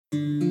This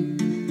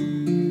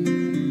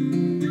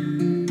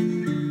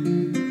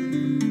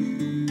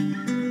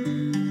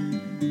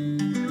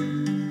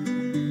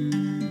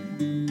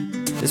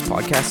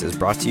podcast is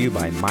brought to you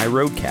by My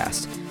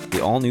Roadcast, the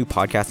all-new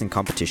podcasting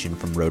competition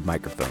from Rode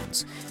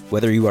Microphones.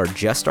 Whether you are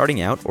just starting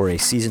out or a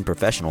seasoned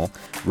professional,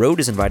 Rode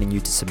is inviting you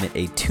to submit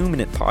a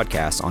 2-minute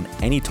podcast on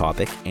any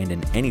topic and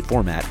in any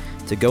format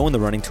to go in the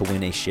running to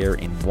win a share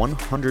in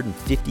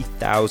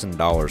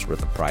 $150,000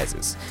 worth of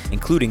prizes,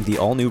 including the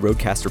all-new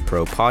Rodecaster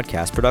Pro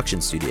podcast production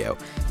studio.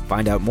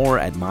 Find out more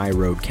at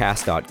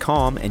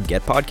myroadcast.com and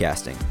get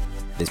podcasting.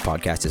 This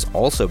podcast is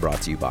also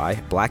brought to you by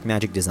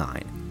Blackmagic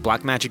Design.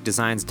 Blackmagic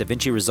Design's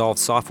DaVinci Resolve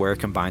software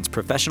combines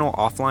professional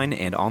offline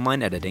and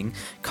online editing,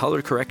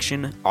 color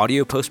correction,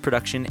 audio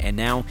post-production, and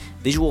now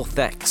visual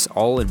effects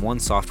all in one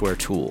software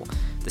tool.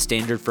 The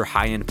standard for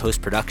high-end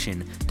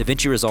post-production,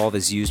 DaVinci Resolve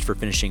is used for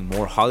finishing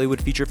more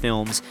Hollywood feature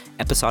films,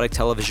 episodic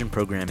television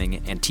programming,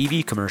 and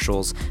TV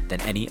commercials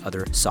than any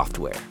other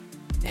software.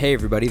 Hey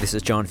everybody, this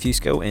is John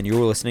Fusco, and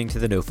you're listening to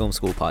the No Film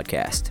School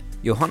podcast.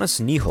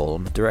 Johannes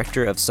Nyholm,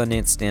 director of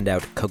Sundance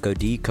standout Coco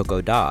di Coco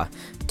Da,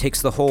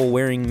 takes the whole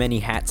wearing many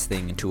hats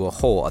thing into a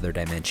whole other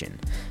dimension.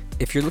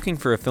 If you're looking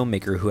for a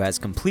filmmaker who has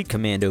complete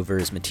command over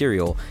his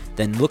material,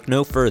 then look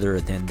no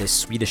further than this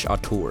Swedish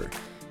auteur.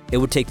 It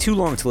would take too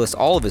long to list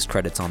all of his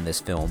credits on this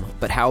film,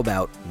 but how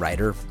about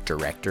writer,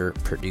 director,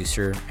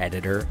 producer,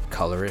 editor,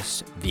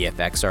 colorist,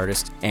 VFX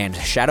artist, and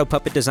shadow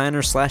puppet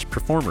designer /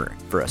 performer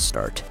for a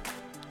start?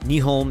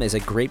 Nyholm is a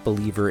great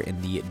believer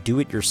in the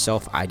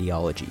do-it-yourself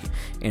ideology,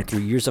 and through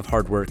years of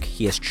hard work,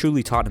 he has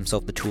truly taught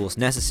himself the tools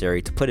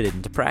necessary to put it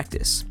into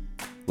practice.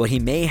 What he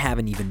may have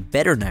an even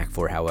better knack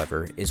for,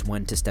 however, is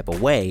when to step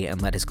away and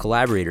let his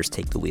collaborators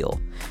take the wheel.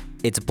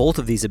 It's both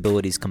of these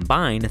abilities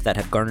combined that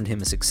have garnered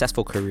him a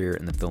successful career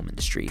in the film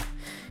industry.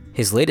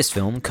 His latest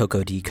film,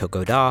 Coco di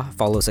Coco Da,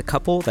 follows a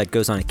couple that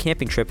goes on a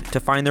camping trip to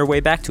find their way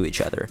back to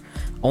each other,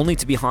 only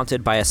to be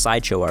haunted by a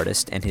sideshow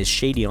artist and his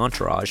shady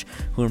entourage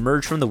who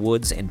emerge from the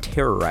woods and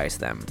terrorize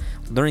them,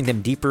 luring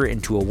them deeper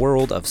into a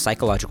world of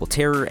psychological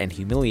terror and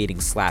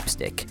humiliating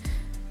slapstick.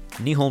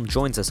 Nyholm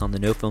joins us on the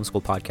No Film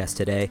School podcast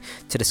today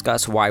to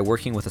discuss why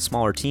working with a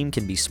smaller team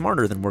can be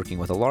smarter than working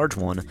with a large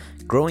one,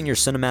 growing your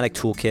cinematic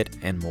toolkit,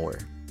 and more.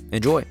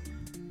 Enjoy!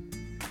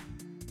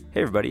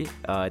 Hey everybody,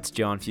 it's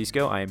John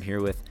Fusco. I am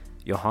here with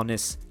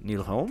Johannes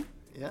Nyholm.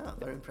 Yeah,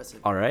 very impressive.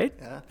 All right.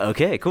 Yeah.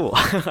 Okay, cool.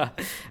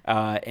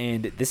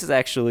 And this is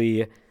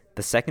actually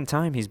the second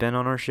time he's been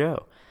on our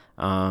show.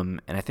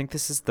 And I think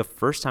this is the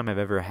first time I've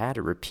ever had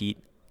a repeat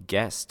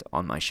guest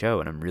on my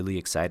show, and I'm really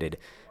excited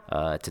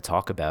to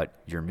talk about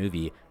your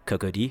movie,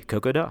 Coco di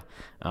Coco Da.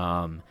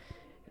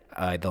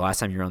 The last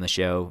time you were on the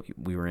show,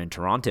 we were in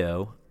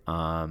Toronto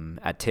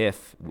at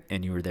TIFF,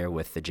 and you were there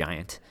with The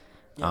Giant.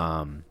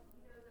 Yeah.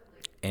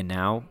 And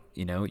now,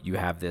 you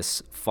have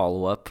this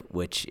follow-up,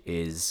 which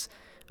is,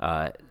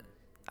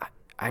 it's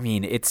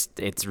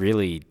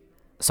really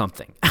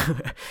something.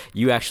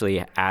 You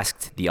actually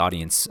asked the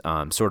audience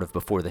sort of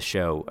before the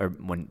show, or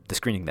when the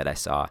screening that I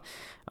saw,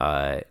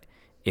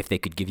 if they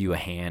could give you a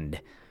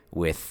hand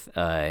with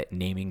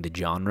naming the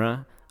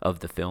genre of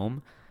the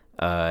film.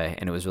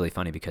 And it was really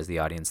funny because the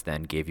audience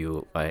then gave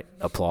you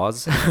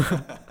applause.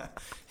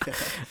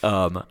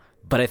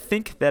 But I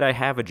think that I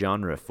have a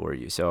genre for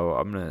you, so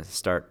I'm going to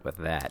start with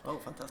that. Oh,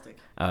 fantastic.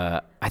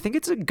 I think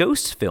it's a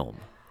ghost film.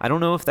 I don't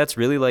know if that's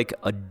really like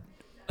a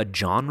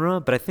genre,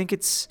 but I think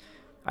it's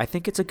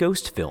a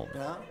ghost film.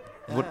 Yeah.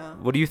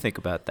 What do you think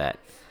about that?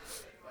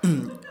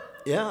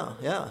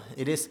 Yeah,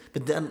 it is.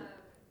 But then,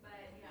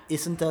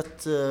 isn't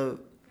that,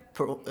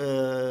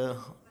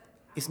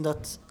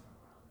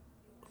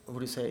 what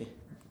do you say,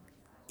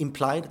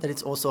 implied that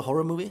it's also a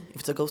horror movie if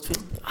it's a ghost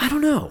film? I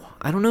don't know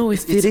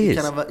if it is.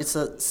 Kind of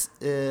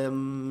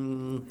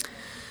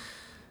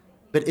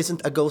but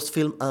isn't a ghost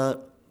film a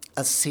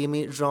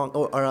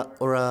semi-genre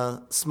or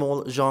a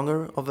small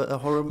genre of a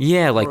horror?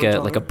 Yeah, like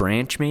horror a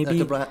branch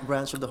maybe. Like a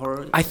branch of the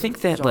horror. I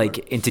think that genre. like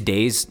in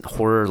today's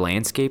horror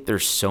landscape,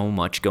 there's so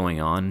much going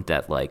on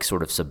that like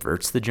sort of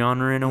subverts the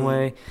genre in a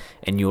way,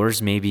 and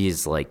yours maybe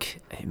is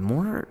like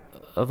more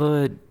of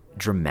a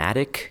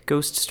dramatic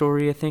ghost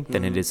story, I think,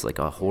 than it is like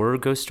a horror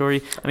ghost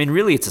story. I mean,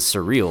 really, it's a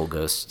surreal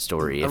ghost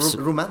story. A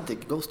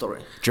romantic ghost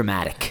story.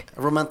 Dramatic.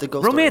 A romantic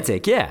ghost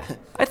Romantic, story. yeah.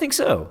 I think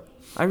so.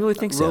 I really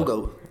think so. A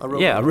rogo.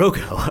 Yeah, a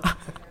rogo.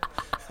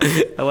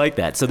 I like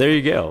that. So there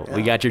you go. Yeah.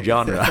 We got your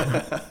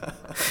genre.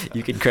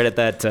 You can credit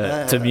that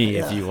to me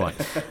if you want.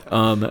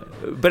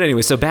 But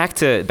anyway, so back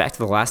to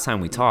the last time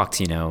we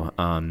talked.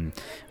 One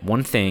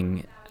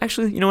thing.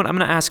 Actually, you know what? I'm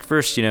going to ask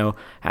first.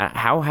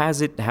 How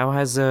had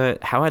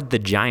The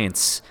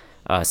Giant's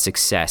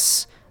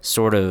success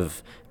sort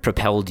of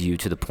propelled you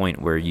to the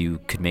point where you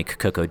could make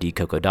Coco di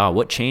Coco Da?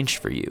 What changed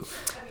for you?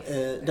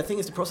 The thing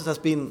is, the process has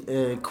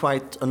been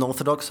quite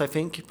unorthodox, I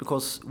think,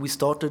 because we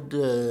started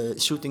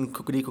shooting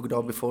Coco di Coco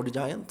Da before The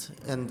Giant,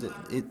 and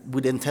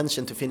with the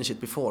intention to finish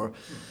it before.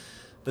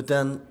 But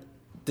then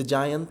The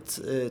Giant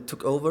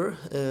took over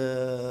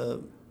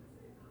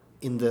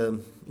in the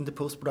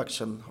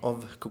post-production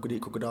of Coco di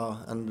Coco Da,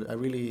 and I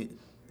really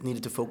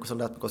needed to focus on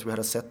that because we had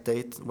a set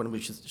date when we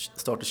should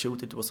start to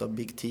shoot. It was a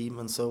big team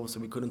and so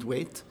we couldn't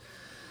wait.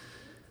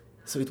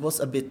 So it was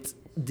a bit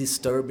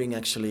disturbing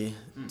actually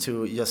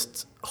to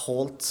just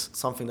halt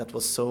something that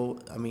was so,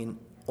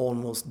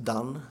 almost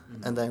done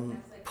and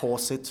then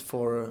pause it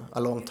for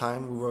a long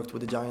time. We worked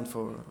with the Giant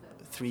for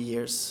 3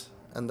 years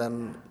and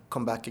then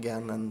come back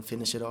again and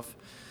finish it off.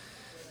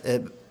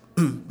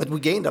 But we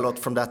gained a lot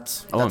from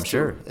that. Oh, I'm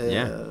sure.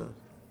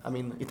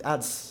 It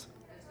adds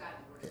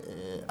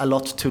a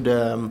lot to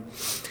the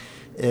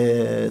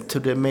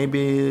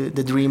maybe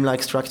the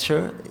dreamlike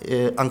structure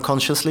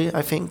unconsciously.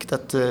 I think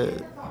that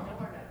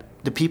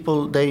the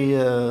people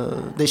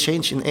they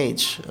change in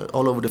age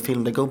all over the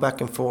film. They go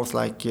back and forth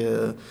like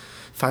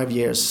 5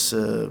 years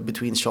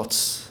between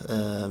shots.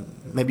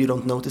 Maybe you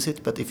don't notice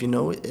it, but if you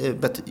know it,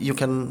 but you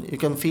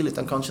can feel it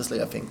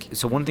unconsciously, I think.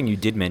 So one thing you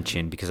did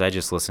mention, because I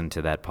just listened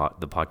to that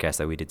the podcast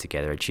that we did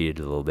together, I cheated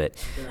a little bit.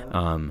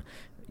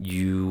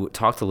 You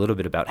talked a little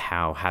bit about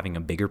how having a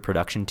bigger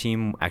production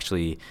team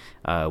actually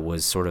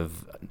was sort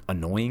of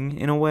annoying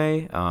in a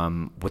way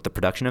with the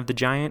production of The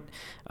Giant.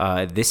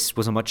 This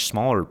was a much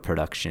smaller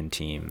production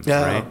team,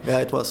 right? Yeah,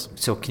 it was.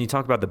 So can you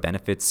talk about the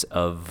benefits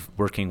of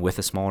working with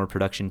a smaller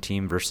production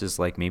team versus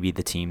like maybe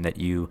the team that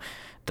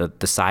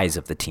the size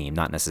of the team,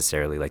 not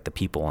necessarily like the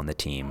people on the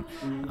team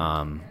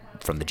from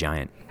The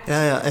Giant?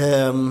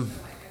 I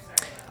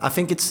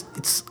think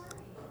it's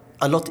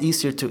a lot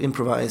easier to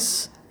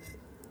improvise.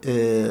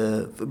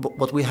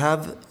 What we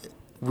have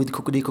with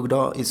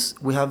Kokodikokoda is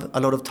we have a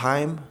lot of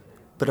time,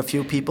 but a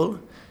few people,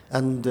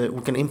 and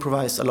we can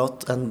improvise a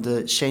lot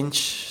and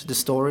change the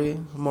story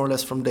more or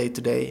less from day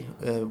to day.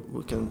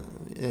 We can.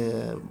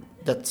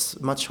 That's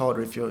much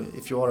harder if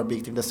you are a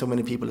big team. There's so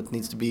many people that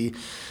needs to be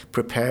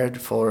prepared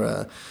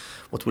for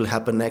what will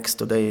happen next,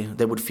 or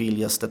they would feel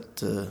just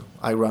that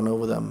I run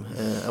over them,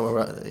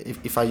 or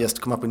if I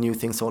just come up with new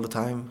things all the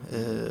time.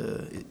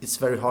 It's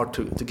very hard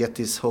to get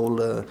this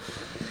whole.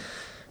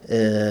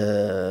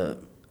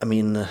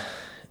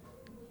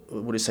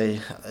 What do you say?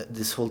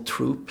 This whole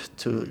troop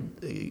to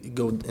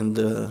go in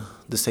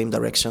the same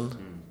direction.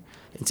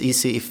 It's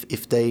easy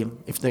if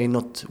they're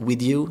not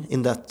with you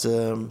in that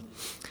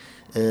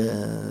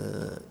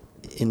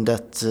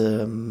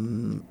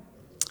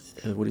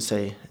what do you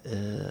say?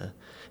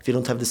 If you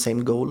don't have the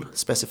same goal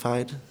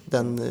specified,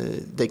 then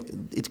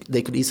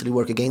they could easily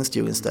work against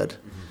you instead.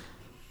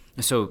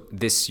 So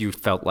you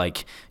felt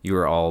like you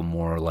were all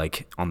more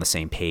like on the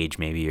same page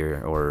maybe,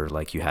 or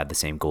like you had the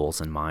same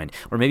goals in mind,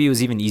 or maybe it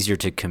was even easier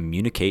to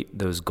communicate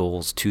those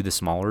goals to the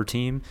smaller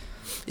team?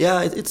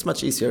 Yeah, it's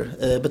much easier.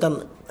 But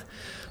then,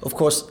 of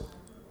course,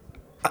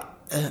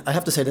 I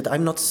have to say that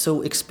I'm not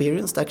so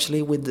experienced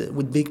actually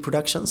with big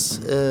productions.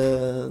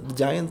 The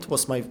Giant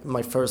was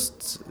my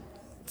first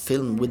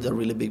film with a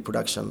really big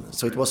production,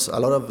 so it was a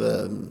lot of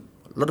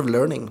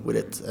learning with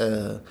it.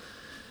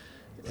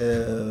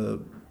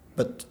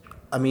 But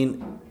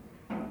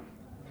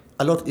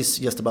a lot is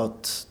just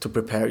about to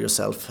prepare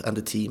yourself and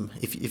the team.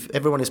 If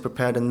everyone is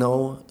prepared and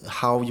know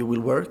how you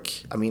will work,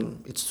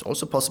 it's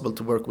also possible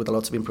to work with a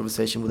lot of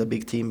improvisation with a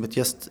big team. But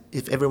just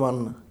if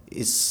everyone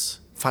is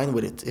fine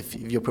with it, if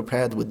you're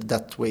prepared with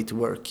that way to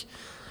work.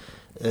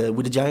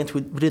 With the Giant,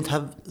 we didn't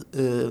have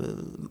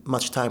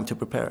much time to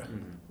prepare.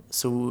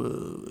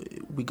 So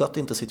we got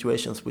into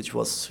situations which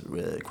was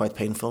quite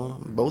painful,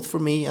 both for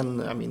me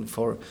and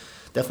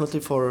definitely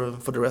for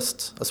the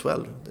rest as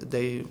well.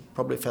 They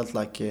probably felt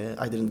like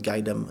I didn't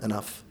guide them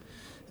enough.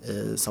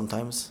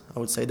 Sometimes I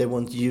would say they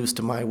weren't used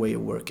to my way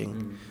of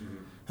working,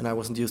 and I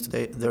wasn't used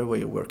to their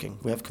way of working.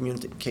 We have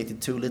communicated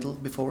too little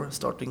before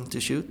starting to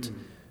shoot,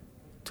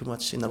 too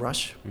much in a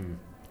rush.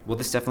 Well,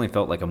 this definitely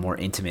felt like a more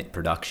intimate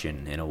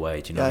production in a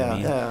way. Do you know what I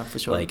mean? Yeah, for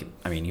sure. Like,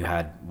 you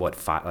had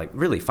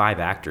five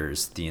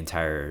actors during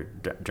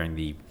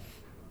the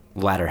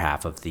latter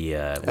half of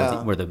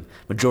where the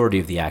majority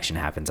of the action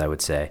happens, I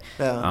would say.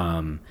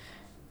 Yeah.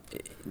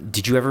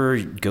 Did you ever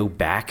go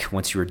back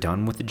once you were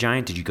done with The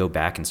Giant? Did you go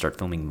back and start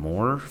filming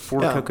more for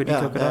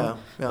Kokodikokoda?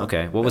 Yeah.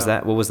 Okay. What was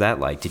that? What was that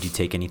like? Did you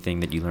take anything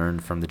that you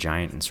learned from The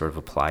Giant and sort of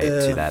apply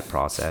it to that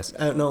process?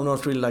 No,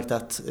 not really like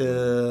that.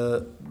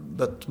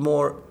 But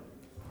more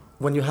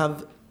when you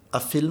have a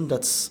film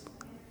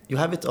you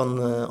have it on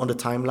the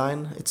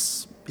timeline.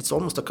 It's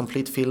almost a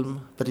complete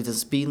film, but it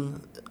has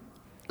been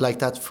like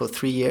that for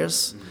 3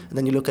 years. And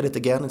then you look at it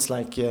again. It's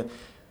like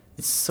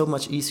it's so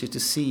much easier to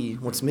see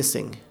what's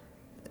missing.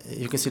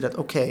 You can see that,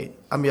 okay,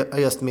 I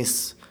just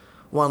miss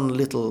one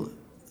little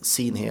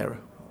scene here,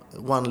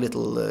 one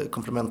little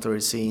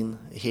complementary scene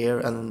here,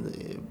 and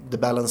the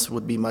balance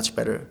would be much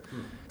better.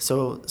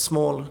 So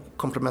small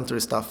complementary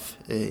stuff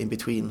in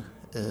between.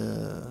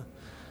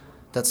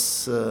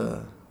 That's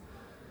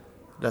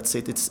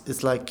it.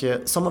 It's like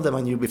some of them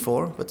I knew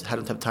before, but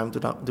hadn't had time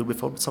to do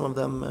before. But some of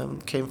them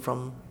came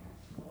from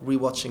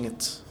rewatching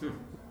it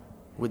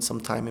with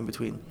some time in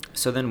between.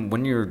 So then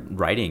when you're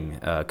writing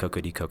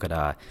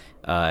Kokodikokoda,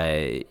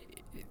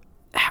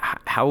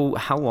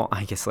 how long,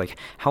 I guess, like,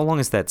 how long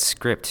is that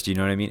script? Do you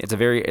know what I mean? It's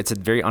a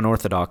very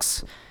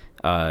unorthodox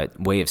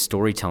way of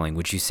storytelling.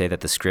 Would you say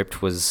that the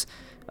script was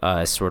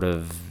sort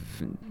of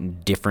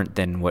different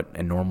than what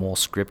a normal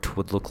script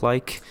would look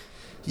like?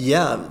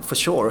 Yeah, for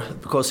sure,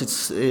 because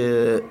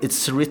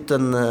it's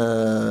written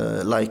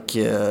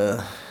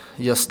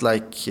just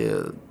like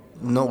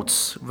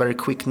notes, very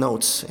quick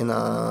notes in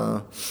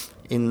a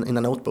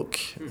notebook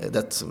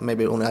that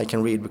maybe only I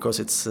can read because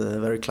it's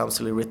very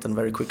clumsily written,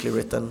 very quickly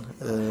written.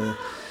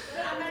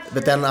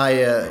 But then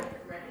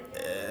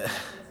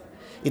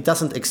it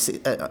doesn't exist.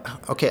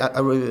 Okay,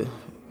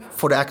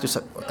 for the actors,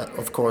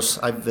 of course,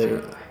 I've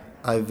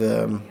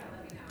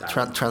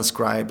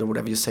transcribed or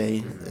whatever you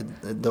say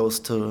those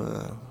to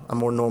a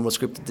more normal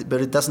script,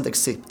 but it doesn't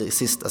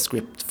exist a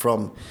script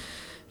from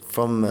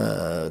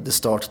the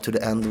start to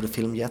the end of the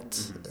film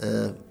yet.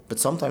 But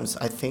sometimes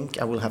I think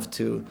I will have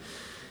to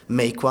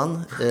make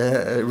one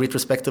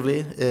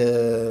retrospectively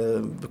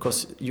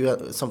because you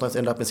sometimes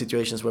end up in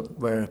situations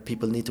where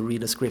people need to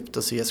read a script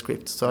or see a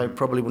script. So I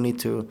probably will need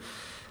to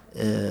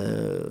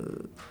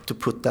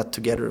put that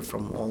together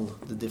from all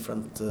the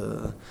different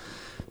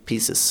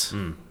pieces.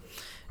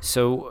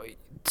 So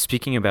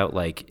speaking about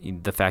like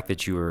the fact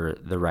that you were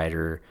the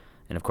writer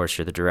and of course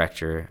you're the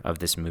director of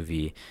this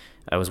movie,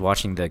 I was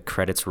watching the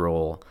credits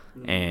roll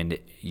and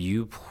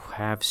you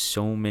have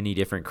so many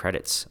different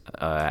credits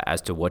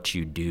as to what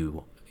you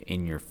do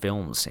in your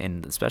films,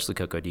 and especially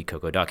Coco Di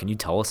Coco Da. Can you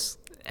tell us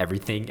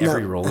everything,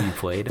 every role you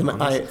played?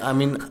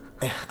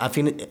 I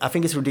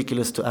think it's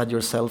ridiculous to add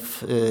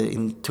yourself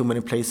in too many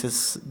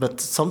places,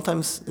 but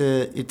sometimes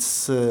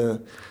it's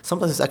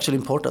actually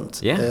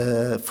important.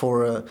 Yeah.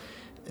 For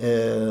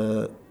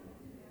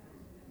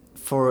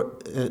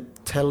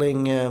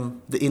telling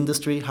the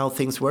industry how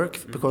things work,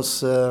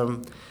 because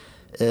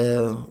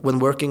when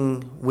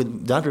working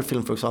with the other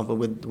film, for example,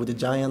 with the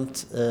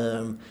Giant,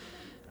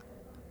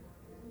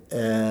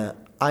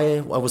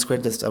 I was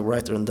credited as a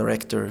writer and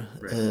director,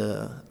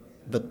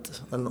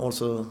 and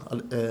also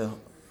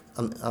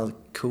a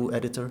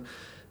co-editor.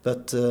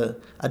 But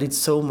I did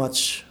so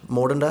much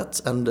more than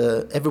that, and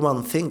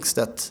everyone thinks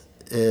that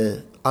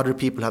other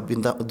people have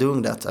been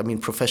doing that. I mean,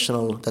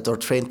 that are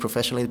trained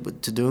professionally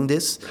to doing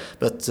this,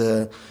 but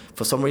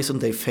for some reason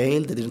they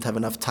failed. They didn't have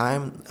enough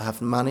time,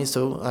 have money,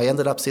 so I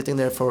ended up sitting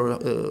there for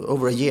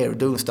over a year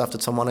doing stuff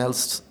that someone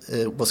else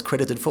was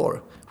credited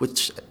for,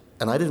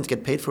 and I didn't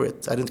get paid for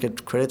it. I didn't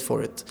get credit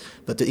for it.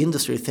 But the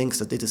industry thinks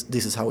that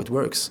this is how it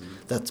works.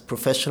 That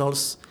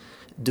professionals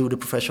do the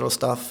professional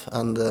stuff,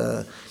 and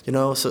the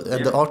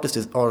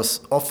artists are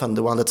often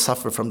the one that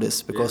suffer from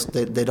this because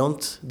they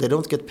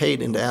don't get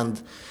paid in the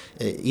end,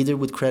 either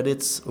with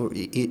credits or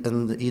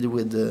either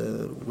with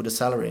a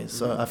salary.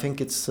 So I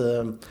think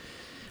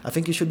I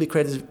think you should be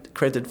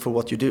credited for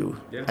what you do.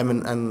 Yeah.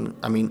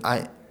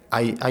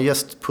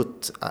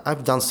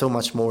 I've done so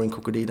much more in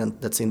Cocody than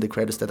that's in the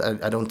credits that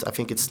I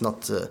think it's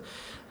not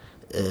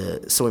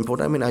so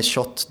important. I mean, I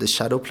shot the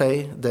shadow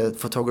play, the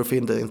photography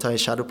in the entire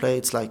shadow play.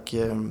 It's like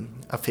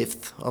a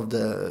fifth of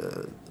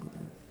the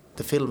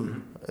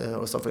film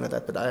or something like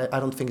that. But I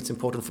don't think it's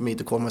important for me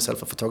to call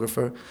myself a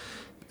photographer.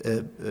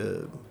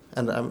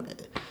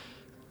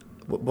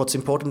 What's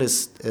important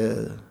is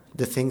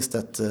the things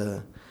that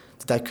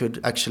I could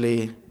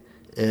actually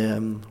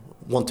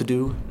want to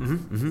do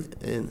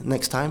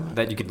next time.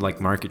 That you could like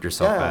market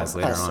yourself as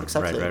later on.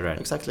 Exactly, right.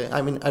 Exactly.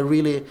 I mean, I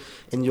really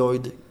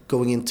enjoyed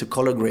going into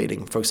color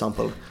grading, for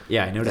example.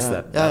 Yeah, I noticed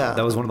that.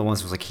 That was one of the ones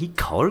that was like, he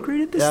color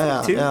graded this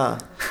thing too? Yeah.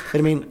 But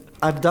I mean,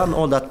 I've done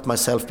all that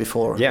myself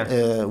before.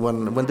 Yeah.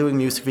 When doing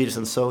music videos,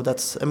 and so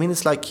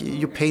it's like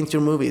you paint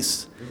your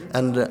movies,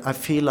 and I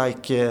feel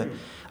like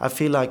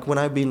when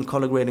I've been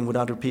color grading with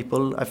other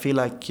people, I feel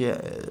like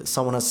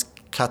someone has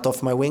cut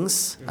off my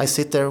wings. I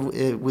sit there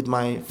with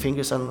my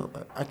fingers and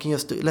I can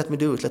just let me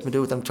do it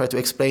and try to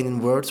explain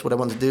in words what I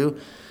want to do,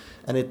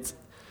 and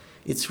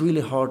it's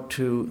really hard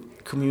to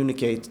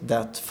communicate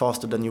that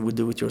faster than you would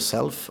do it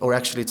yourself, or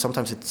actually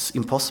sometimes it's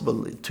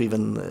impossible to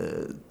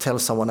even tell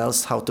someone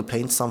else how to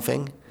paint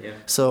something.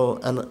 So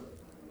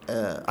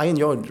I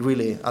enjoyed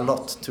really a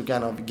lot to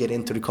kind of get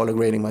into the color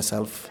grading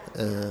myself.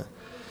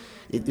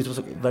 It was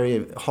a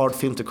very hard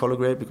film to color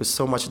grade because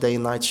so much day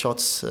and night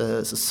shots,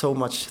 so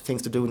much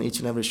things to do in each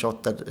and every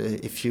shot that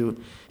if you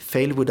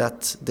fail with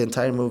that, the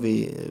entire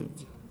movie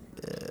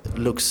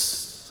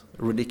looks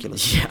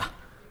ridiculous. Yeah.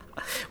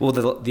 Well,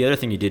 the other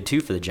thing you did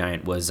too for the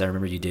Giant was I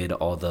remember you did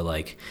all the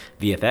like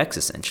VFX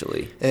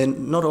essentially.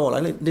 And not all. I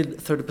did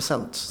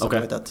 30%, something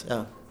like that.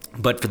 Yeah.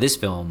 But for this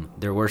film,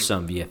 there were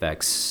some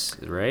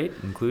VFX, right,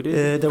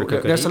 included?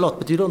 There's a lot,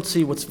 but you don't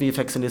see what's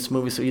VFX in this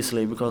movie so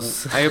easily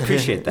because I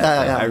appreciate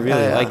that. I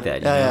really like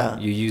that. Yeah.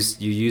 You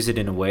use it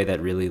in a way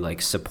that really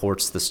like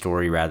supports the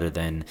story rather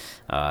than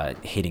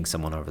hitting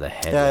someone over the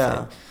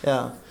head.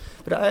 Yeah.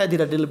 But I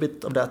did a little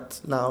bit of that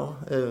now.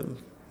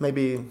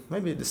 Maybe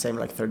the same,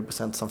 like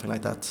 30%, something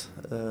like that.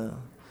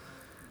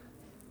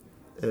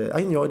 I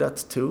enjoy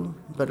that too,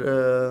 but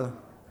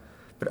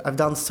I've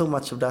done so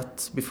much of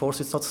that before,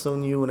 so it's not so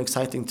new and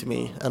exciting to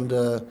me. And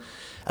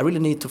I really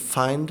need to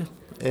find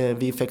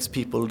VFX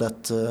people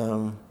that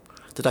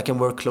that I can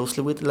work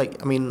closely with.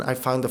 Like, I mean, I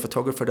found a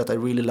photographer that I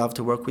really love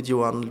to work with,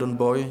 Johan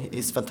Lundborg.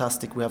 He's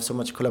fantastic. We have so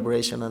much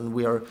collaboration, and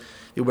we're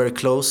very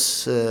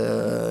close.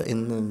 I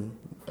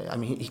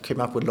mean, he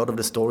came up with a lot of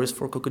the stories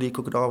for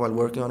Krokodil while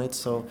working on it,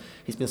 so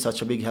he's been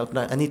such a big help. And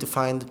I need to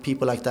find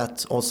people like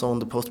that also on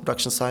the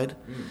post-production side.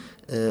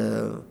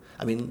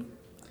 I mean,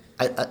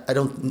 I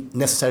don't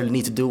necessarily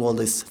need to do all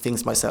these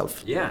things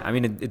myself. Yeah, I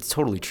mean, it's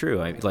totally true.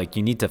 Like,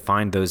 you need to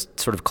find those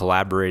sort of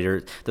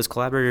collaborators. Those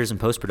collaborators in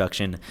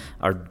post-production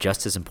are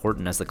just as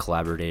important as the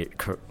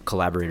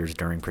collaborators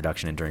during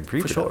production and during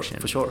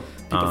pre-production. For sure.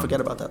 People forget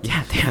about that.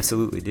 Yeah, they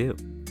absolutely do.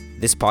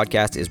 This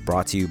podcast is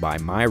brought to you by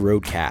My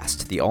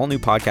Roadcast, the all-new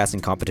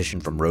podcasting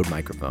competition from Rode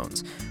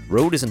Microphones.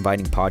 Rode is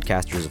inviting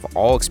podcasters of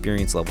all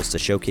experience levels to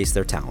showcase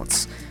their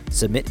talents.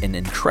 Submit an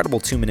incredible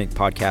 2-minute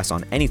podcast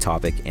on any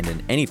topic and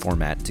in any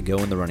format to go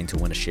in the running to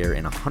win a share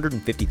in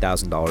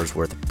 $150,000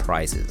 worth of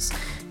prizes,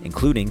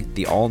 including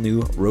the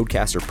all-new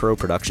Rodecaster Pro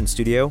production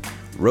studio,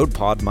 Rode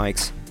Pod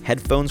mics,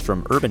 headphones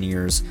from Urban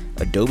Ears,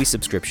 Adobe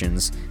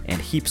subscriptions,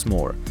 and heaps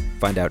more.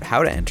 Find out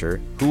how to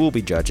enter, who will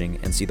be judging,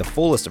 and see the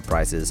full list of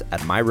prizes at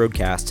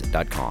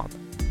myroadcast.com.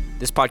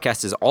 This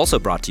podcast is also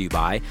brought to you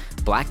by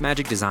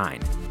Blackmagic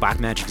Design.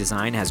 Blackmagic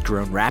Design has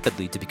grown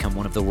rapidly to become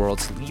one of the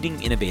world's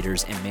leading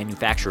innovators and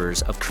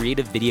manufacturers of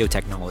creative video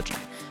technology.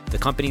 The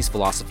company's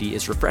philosophy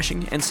is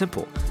refreshing and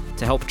simple,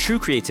 to help true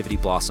creativity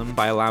blossom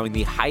by allowing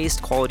the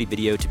highest quality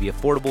video to be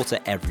affordable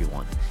to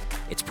everyone.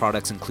 Its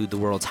products include the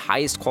world's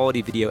highest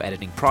quality video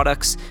editing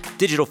products,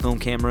 digital film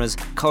cameras,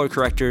 color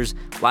correctors,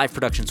 live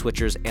production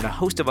switchers, and a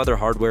host of other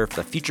hardware for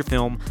the feature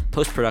film,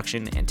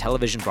 post-production, and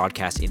television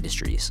broadcast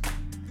industries.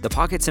 The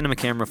Pocket Cinema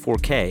Camera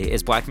 4K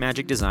is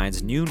Blackmagic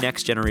Design's new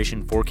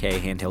next-generation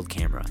 4K handheld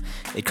camera.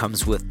 It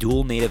comes with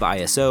dual native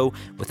ISO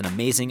with an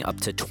amazing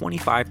up to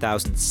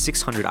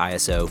 25,600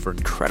 ISO for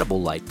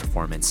incredible light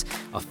performance,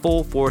 a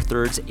full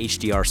 4/3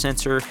 HDR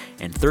sensor,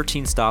 and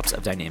 13 stops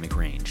of dynamic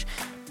range.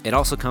 It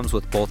also comes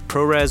with both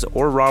ProRes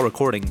or RAW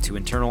recording to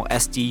internal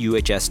SD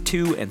UHS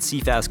 2 and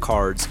CFast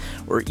cards,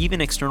 or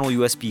even external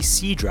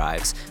USB-C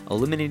drives,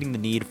 eliminating the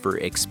need for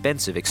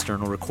expensive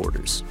external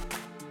recorders.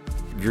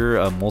 You're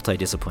a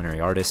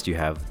multidisciplinary artist. You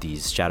have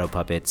these shadow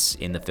puppets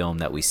in the film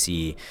that we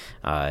see.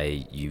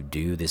 You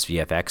do this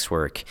VFX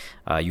work.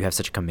 You have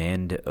such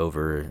command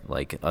over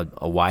like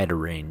a wide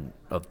array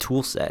of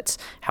tool sets.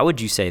 How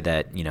would you say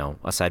that,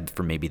 aside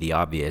from maybe the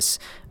obvious,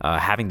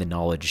 having the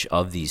knowledge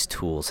of these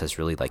tools has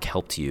really like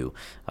helped you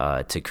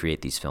to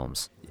create these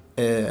films?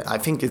 I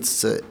think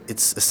it's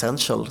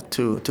essential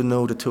to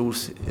know the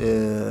tools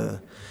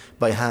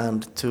by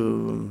hand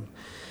to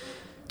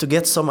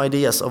get some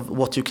ideas of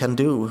what you can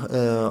do,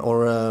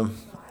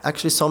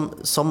 actually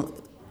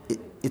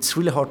it's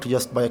really hard to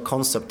just by a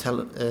concept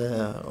tell,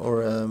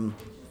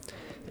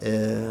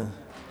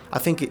 I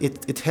think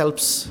it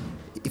helps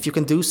if you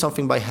can do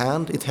something by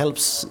hand. It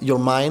helps your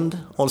mind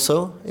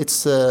also.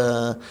 It's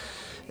I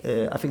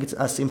think it's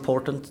as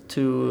important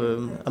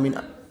to I mean,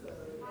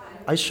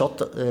 I shot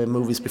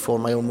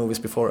my own movies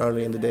before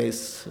early in the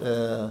days,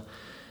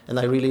 and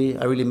I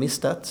really miss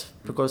that,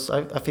 because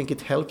I think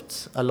it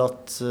helped a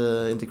lot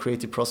in the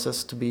creative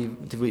process to be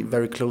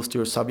very close to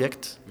your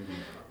subject.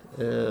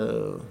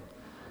 I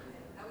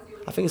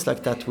think it's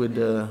like that with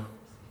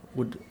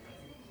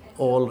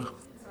all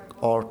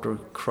art or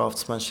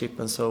craftsmanship,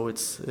 and so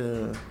it's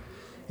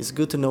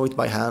good to know it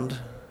by hand.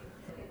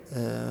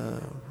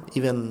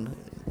 Even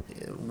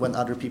when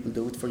other people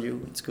do it for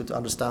you, it's good to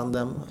understand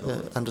them,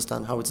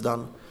 understand how it's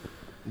done.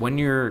 When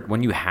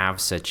you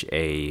have such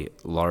a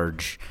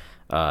large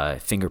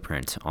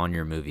fingerprint on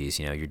your movies,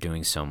 you're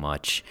doing so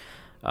much.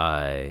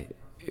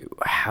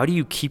 How do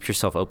you keep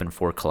yourself open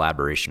for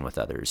collaboration with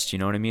others? Do you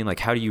know what I mean? Like,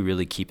 how do you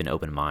really keep an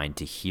open mind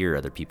to hear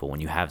other people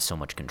when you have so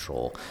much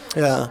control?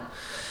 Yeah,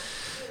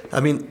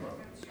 I mean,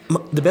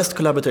 the best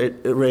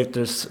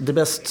collaborators, the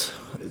best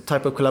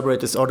type of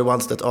collaborators are the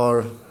ones that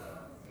are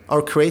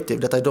creative.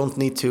 That I don't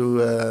need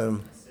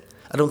to.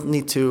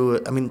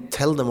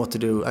 Tell them what to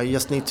do. I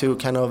just need to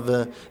kind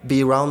of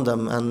be around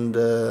them and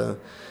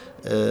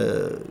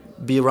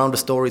be around the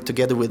story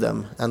together with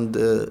them, and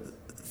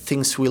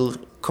things will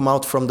come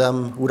out from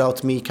them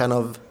without me kind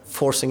of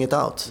forcing it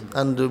out.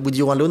 And with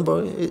Johan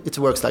Lundborg, it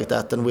works like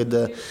that. And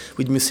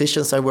with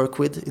musicians I work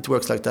with, it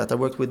works like that. I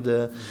work with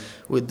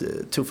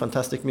two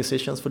fantastic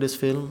musicians for this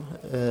film,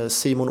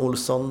 Simon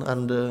Olsson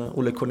and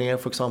Olle Cornér,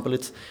 for example.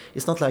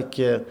 It's not like.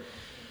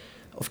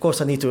 Of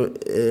course, I need to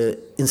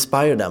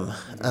inspire them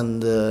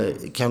and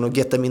kind of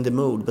get them in the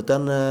mood. But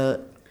then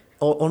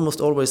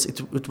almost always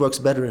it works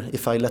better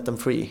if I let them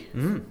free.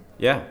 Mm-hmm.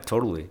 Yeah,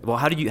 totally. Well,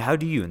 how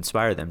do you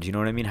inspire them? Do you know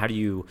what I mean?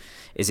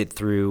 Is it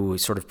through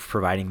sort of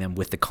providing them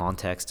with the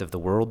context of the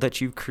world that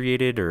you've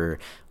created, or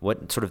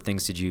what sort of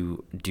things did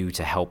you do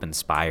to help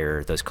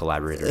inspire those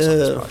collaborators on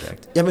this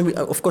project? Yeah, I mean,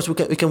 of course we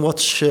can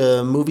watch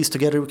movies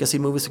together. We can see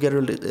movies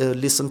together,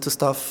 listen to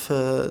stuff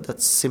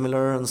that's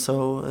similar, and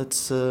so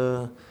it's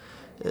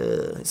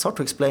hard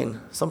to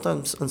explain.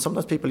 Sometimes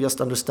people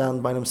just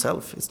understand by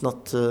themselves. It's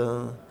not.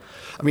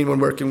 When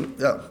working,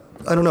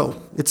 I don't know.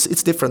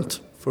 It's different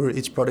for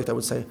each project, I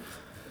would say.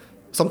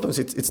 sometimes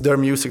it's their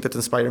music that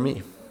inspire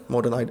me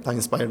more than I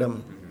inspire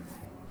them.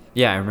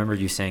 Yeah, I remember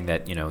you saying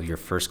that, you know, your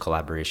first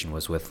collaboration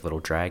was with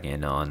Little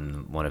Dragon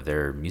on one of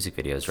their music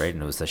videos, right?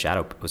 And it was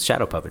shadow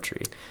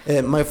puppetry.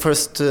 My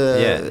first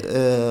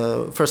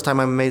first time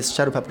I made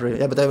shadow puppetry.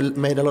 Yeah, but I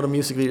made a lot of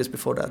music videos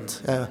before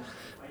that.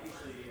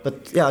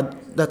 But yeah,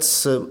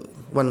 that's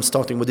when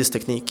starting with this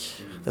technique.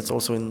 That's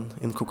also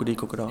in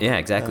Kokoda. Yeah,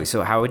 exactly.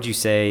 So how would you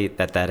say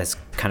that has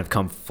kind of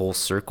come full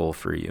circle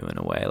for you in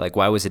a way? Like,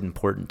 why was it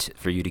important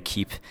for you to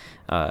keep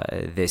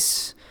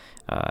this...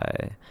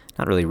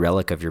 not really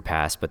relic of your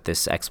past, but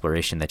this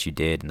exploration that you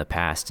did in the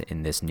past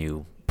in this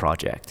new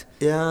project?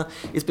 Yeah,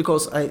 it's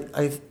because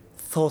I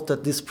thought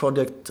that this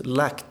project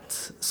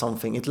lacked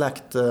something. It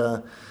lacked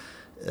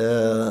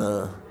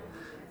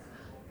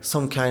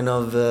some kind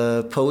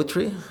of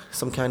poetry,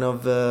 some kind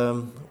of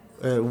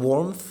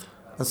warmth,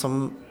 and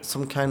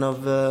some kind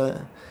of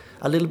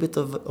a little bit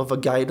of a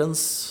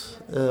guidance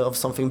of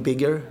something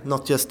bigger,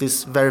 not just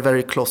this very,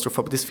 very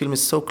claustrophobic. This film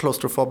is so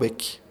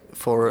claustrophobic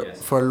for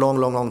a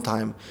long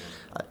time.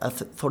 I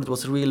thought it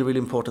was really, really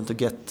important to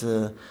get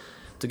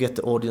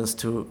the audience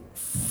to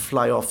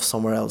fly off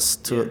somewhere else,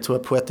 to a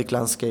poetic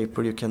landscape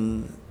where you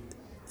can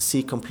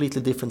see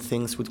completely different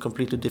things with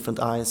completely different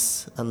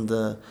eyes, and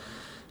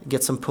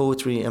get some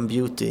poetry and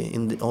beauty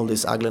in all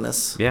this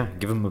ugliness. Yeah,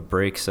 give them a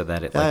break so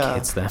that it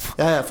hits them.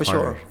 Yeah, for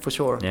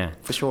sure. Yeah,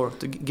 for sure.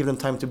 To give them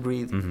time to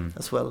breathe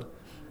as well.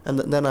 And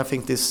then I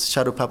think this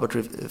shadow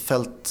puppetry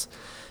felt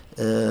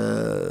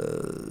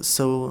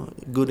so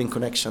good in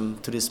connection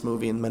to this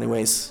movie in many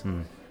ways.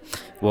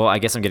 Well, I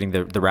guess I'm getting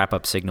the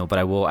wrap-up signal, but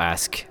I will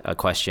ask a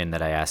question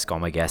that I ask all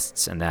my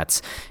guests, and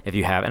that's if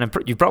you have, and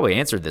you've probably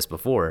answered this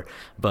before,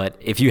 but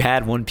if you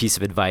had one piece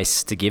of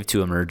advice to give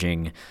to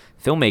emerging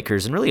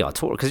filmmakers and really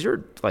auteurs, because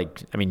you're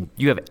like, I mean,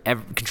 you have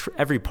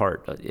every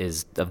part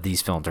of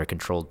these films are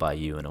controlled by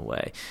you in a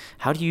way.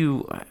 How do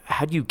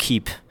you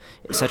keep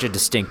such a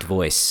distinct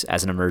voice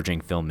as an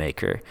emerging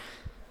filmmaker?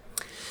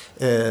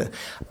 I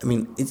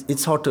mean,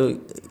 it's hard to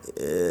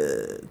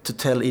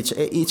tell. Each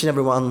and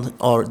every one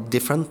are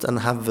different and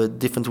have a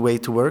different way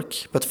to work.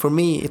 But for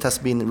me, it has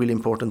been really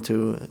important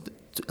to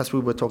as we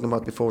were talking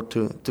about before,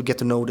 to get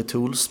to know the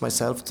tools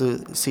myself, to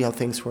see how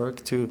things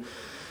work, to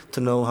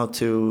know how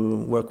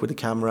to work with the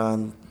camera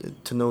and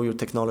to know your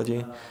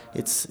technology.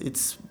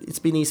 It's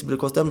been easy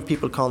because then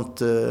people can't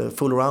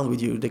fool around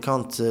with you. They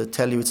can't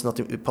tell you it's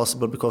not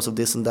possible because of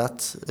this and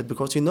that,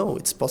 because you know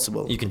it's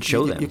possible. You can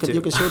show them. You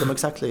can show them,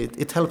 exactly.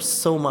 It helps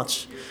so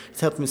much. It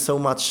helped me so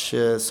much,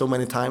 so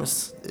many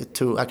times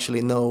to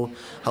actually know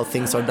how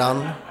things are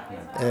done.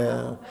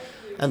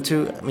 And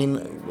I mean,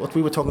 what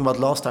we were talking about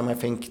last time, I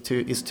think,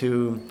 is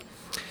to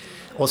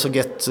also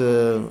get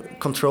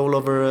control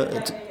over,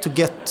 to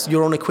get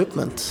your own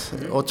equipment,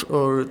 or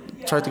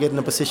try to get in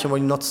a position where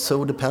you're not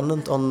so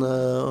dependent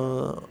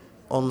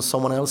on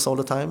someone else all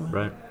the time.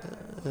 Right.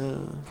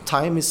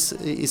 Time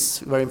is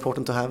very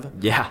important to have.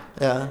 Yeah.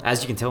 Yeah.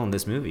 As you can tell in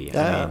this movie.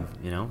 Yeah. I mean,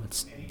 you know,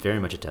 it's very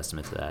much a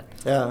testament to that.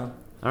 Yeah.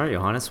 All right,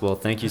 Johannes. Well,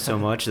 thank you so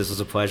much. This was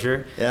a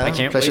pleasure. Yeah, I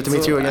can't pleasure wait to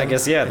meet you again. I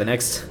guess, the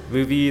next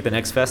movie, the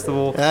next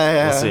festival.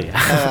 Yeah. We'll see.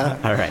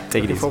 All right,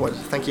 take it easy. Forward.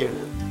 Thank you.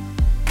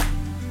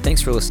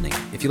 Thanks for listening.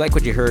 If you like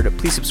what you heard,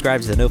 please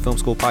subscribe to the No Film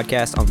School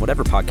podcast on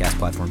whatever podcast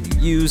platform you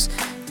use.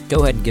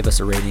 Go ahead and give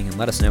us a rating and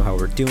let us know how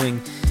we're doing.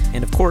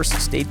 And of course,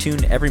 stay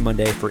tuned every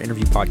Monday for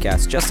interview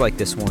podcasts just like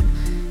this one.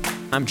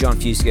 I'm John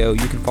Fusco.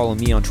 You can follow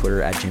me on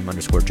Twitter at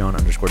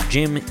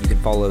Jim_John_Jim. You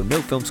can follow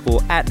No Film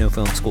School at No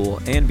Film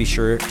School, and be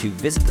sure to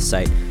visit the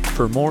site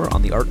for more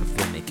on the art of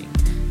filmmaking.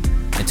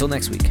 Until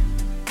next week.